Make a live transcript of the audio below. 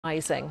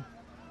Rising.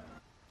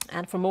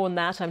 And for more on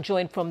that, I'm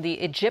joined from the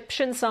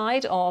Egyptian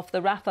side of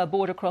the Rafah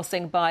border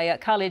crossing by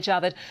Khalid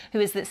Javid, who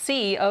is the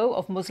CEO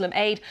of Muslim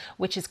Aid,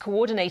 which is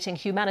coordinating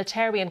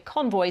humanitarian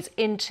convoys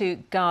into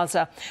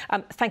Gaza.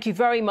 Thank you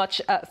very much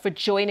for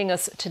joining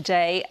us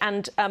today.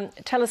 And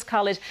tell us,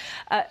 Khalid,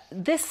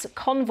 this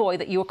convoy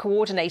that you're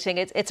coordinating,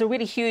 it's a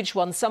really huge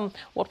one,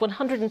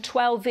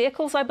 112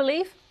 vehicles, I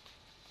believe?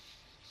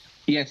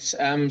 Yes,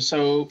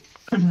 so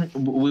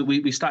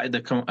we started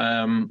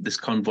this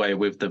convoy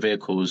with the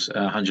vehicles,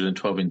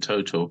 112 in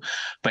total,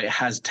 but it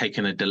has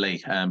taken a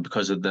delay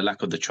because of the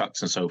lack of the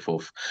trucks and so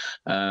forth.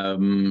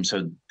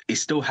 So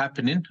it's still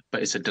happening,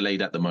 but it's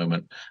delayed at the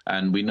moment.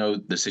 And we know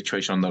the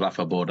situation on the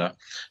Rafah border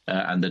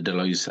and the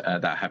delays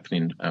that are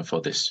happening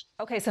for this.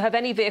 OK, so have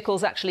any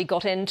vehicles actually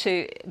got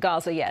into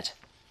Gaza yet?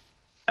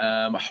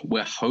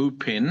 We're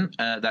hoping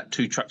that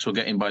 2 trucks will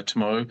get in by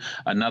tomorrow,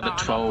 another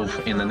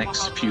 12 in the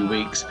next few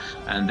weeks,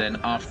 and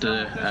then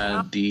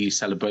after the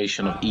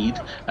celebration of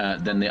Eid,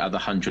 then the other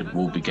 100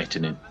 will be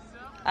getting in.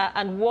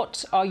 And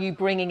what are you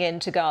bringing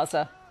into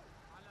Gaza?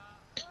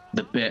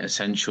 The bare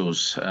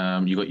essentials.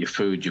 You got your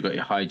food, you got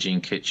your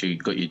hygiene kits, you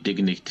got your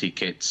dignity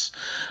kits,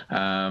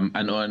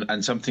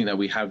 and something that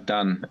we have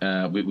done.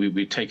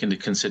 We've taken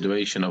into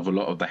consideration of a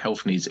lot of the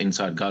health needs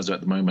inside Gaza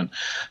at the moment.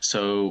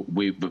 So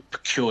we've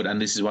procured,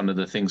 and this is one of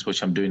the things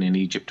which I'm doing in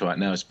Egypt right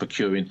now, is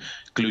procuring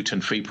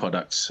gluten-free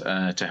products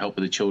to help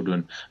with the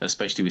children,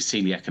 especially with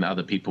celiac and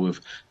other people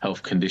with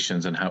health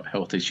conditions and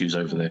health issues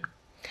over there.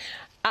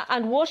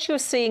 And what you're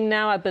seeing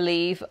now, I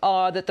believe,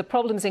 are that the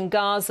problems in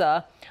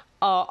Gaza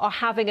are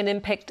having an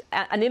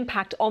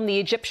impact on the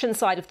Egyptian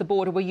side of the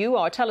border where you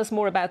are. Tell us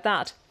more about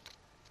that.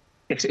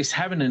 It's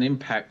having an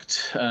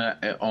impact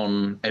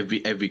on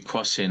every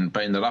crossing,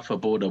 but in the Rafah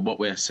border, what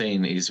we're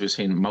seeing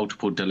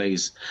multiple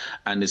delays,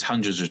 and there's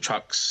hundreds of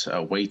trucks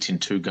waiting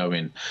to go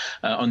in.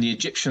 On the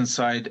Egyptian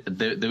side,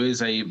 there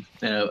is a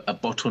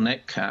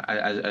bottleneck,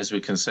 as we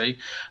can say,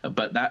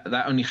 but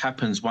that only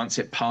happens once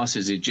it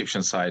passes the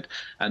Egyptian side,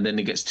 and then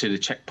it gets to the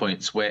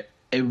checkpoints where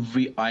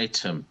every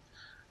item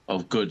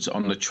of goods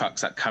on the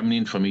trucks that come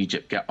in from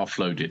Egypt get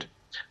offloaded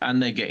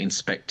and they get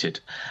inspected.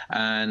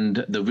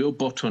 And the real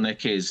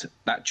bottleneck is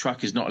that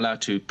truck is not allowed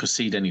to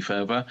proceed any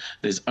further.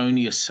 There's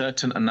only a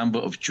certain number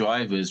of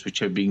drivers which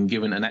have been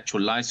given an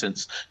actual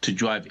license to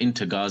drive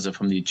into Gaza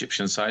from the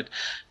Egyptian side.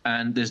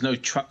 And there's no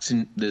trucks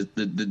in the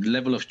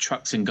level of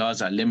trucks in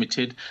Gaza are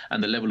limited,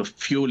 and the level of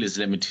fuel is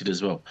limited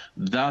as well.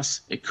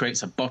 Thus, it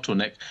creates a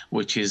bottleneck,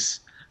 which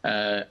is,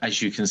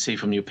 as you can see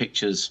from your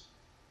pictures,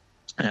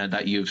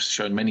 that you've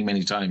shown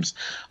many times,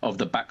 of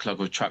the backlog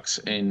of trucks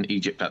in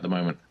Egypt at the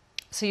moment.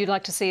 So you'd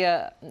like to see,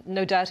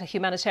 no doubt, a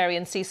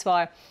humanitarian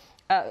ceasefire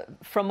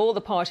from all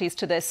the parties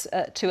to this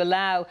to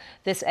allow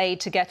this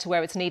aid to get to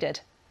where it's needed?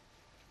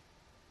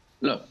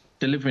 Look,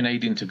 delivering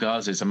aid into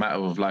Gaza is a matter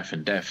of life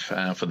and death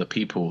for the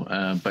people,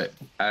 but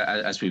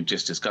as we've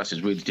just discussed,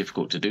 it's really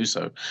difficult to do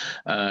so.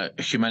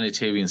 A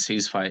humanitarian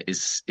ceasefire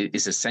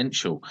is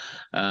essential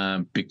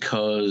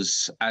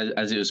because,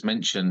 as it was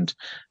mentioned,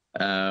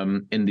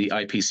 in the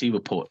IPC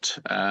report,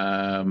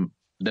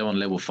 they're on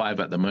level 5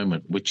 at the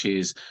moment, which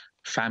is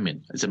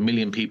famine. There's 1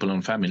 million people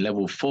on famine.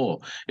 Level 4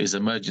 is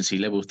emergency.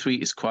 Level 3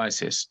 is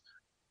crisis.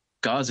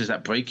 Gaza is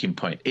at breaking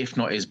point, if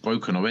not is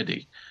broken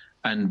already.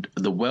 And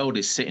the world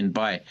is sitting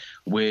by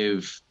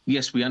with,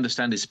 yes, we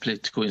understand this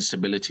political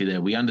instability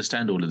there. We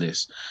understand all of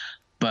this.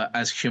 But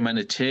as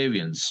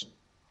humanitarians,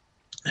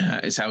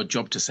 it's our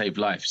job to save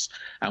lives.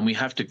 And we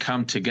have to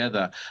come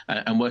together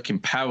and work in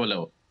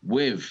parallel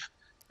with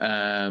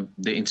the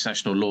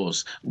international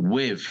laws,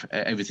 with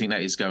everything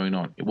that is going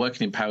on,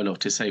 working in parallel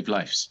to save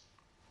lives.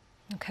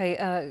 OK,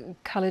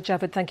 Khalid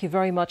Javid, thank you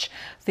very much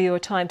for your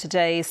time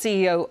today,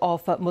 CEO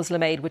of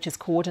Muslim Aid, which is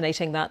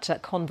coordinating that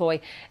convoy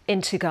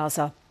into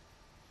Gaza.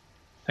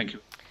 Thank you.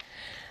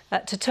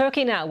 To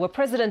Turkey now, where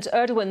President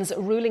Erdogan's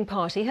ruling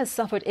party has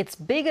suffered its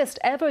biggest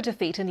ever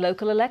defeat in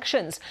local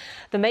elections.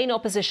 The main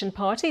opposition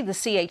party, the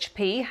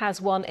CHP, has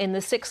won in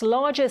the 6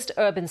 largest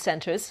urban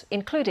centres,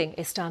 including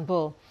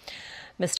Istanbul.